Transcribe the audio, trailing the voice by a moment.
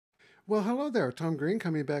Well, hello there. Tom Green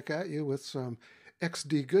coming back at you with some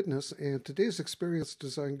XD goodness, and today's experience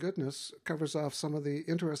design goodness covers off some of the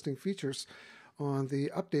interesting features on the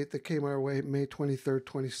update that came our way May 23rd,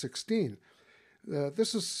 2016.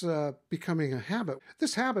 This is becoming a habit.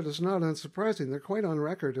 This habit is not unsurprising. They're quite on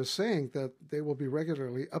record as saying that they will be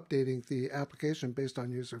regularly updating the application based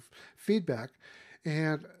on user feedback.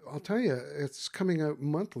 And I'll tell you, it's coming out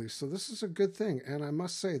monthly, so this is a good thing. And I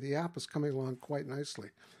must say, the app is coming along quite nicely.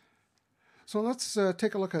 So let's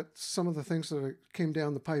take a look at some of the things that came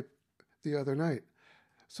down the pipe the other night.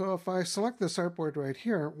 So if I select this artboard right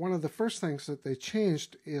here, one of the first things that they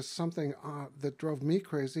changed is something that drove me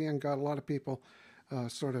crazy and got a lot of people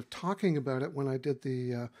sort of talking about it when I did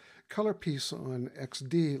the color piece on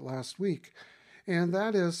XD last week. And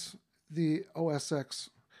that is the OSX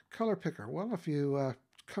color picker. Well, if you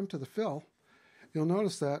come to the fill, you'll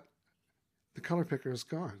notice that the color picker is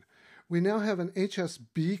gone. We now have an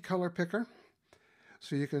HSB color picker,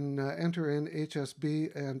 so you can enter in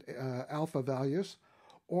HSB and alpha values,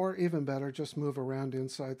 or even better, just move around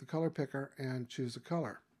inside the color picker and choose a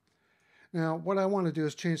color. Now, what I want to do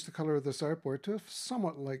is change the color of this artboard to a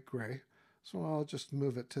somewhat light gray, so I'll just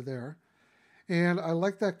move it to there. And I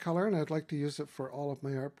like that color, and I'd like to use it for all of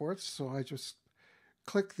my artboards, so I just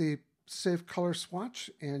click the Save Color Swatch,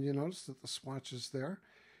 and you notice that the swatch is there.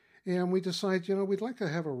 And we decide, we'd like to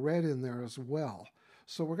have a red in there as well.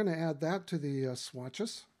 So we're going to add that to the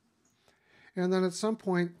swatches. And then at some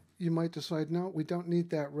point, you might decide, no, we don't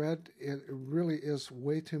need that red. It really is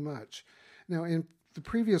way too much. Now, in the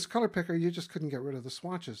previous color picker, you just couldn't get rid of the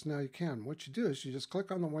swatches. Now you can. What you do is you just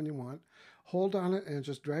click on the one you want, hold on it, and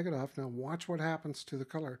just drag it off. Now watch what happens to the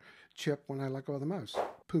color chip when I let go of the mouse.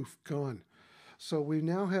 Poof, gone. So we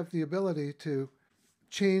now have the ability to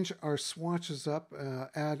change our swatches up,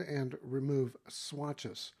 add and remove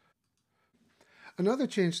swatches. Another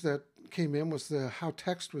change that came in was how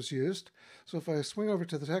text was used. So if I swing over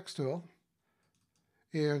to the text tool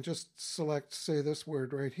and just select, say, this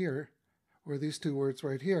word right here, or these two words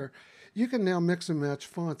right here, you can now mix and match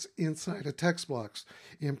fonts inside of text blocks.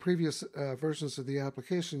 In previous versions of the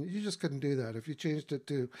application, you just couldn't do that. If you changed it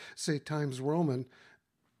to, say, Times Roman,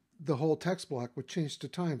 the whole text block would change to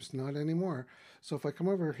Times, not anymore. So if I come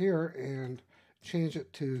over here and change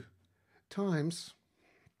it to Times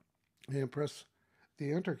and press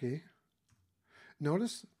the Enter key,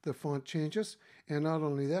 notice the font changes. And not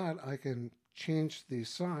only that, I can change the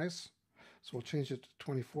size. So we'll change it to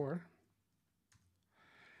 24.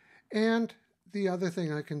 And the other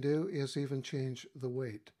thing I can do is even change the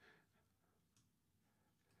weight.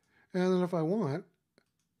 And then if I want,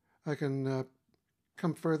 I can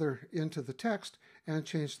come further into the text and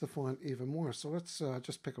change the font even more. So let's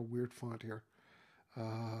just pick a weird font here.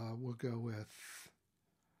 We'll go with,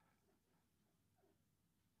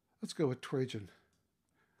 let's go with Trajan.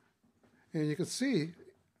 And you can see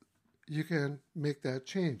you can make that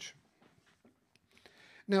change.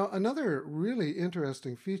 Now, another really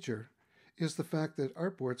interesting feature is the fact that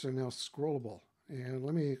artboards are now scrollable. And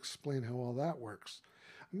let me explain how all that works.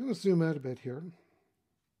 I'm going to zoom out a bit here.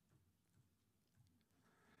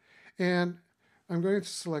 And I'm going to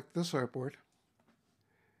select this artboard.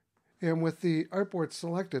 And with the artboard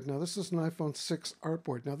selected, now this is an iPhone 6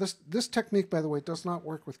 artboard. Now this technique, by the way, does not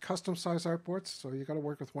work with custom size artboards, so you got to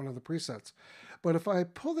work with one of the presets. But if I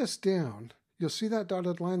pull this down, you'll see that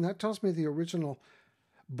dotted line. That tells me the original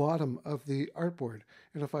bottom of the artboard.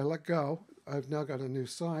 And if I let go, I've now got a new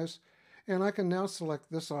size. And I can now select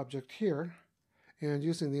this object here. And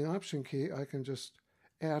using the Option key, I can just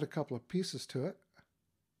add a couple of pieces to it.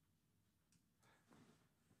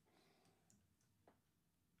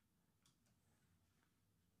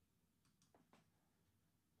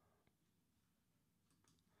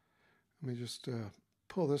 Let me just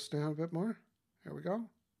pull this down a bit more. There we go.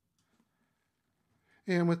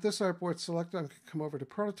 And with this artboard selected, I'm going to come over to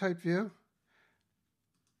Prototype View.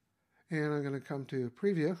 And I'm going to come to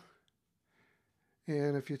Preview.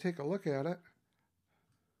 And if you take a look at it,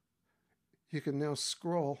 you can now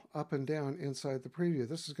scroll up and down inside the preview.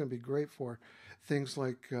 This is going to be great for things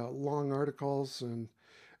like long articles and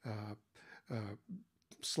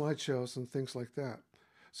slideshows and things like that.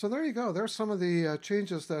 So there you go. There's some of the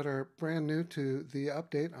changes that are brand new to the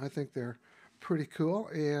update. I think they're pretty cool,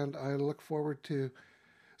 and I look forward to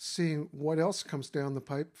seeing what else comes down the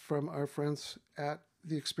pipe from our friends at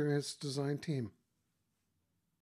the Experience Design team.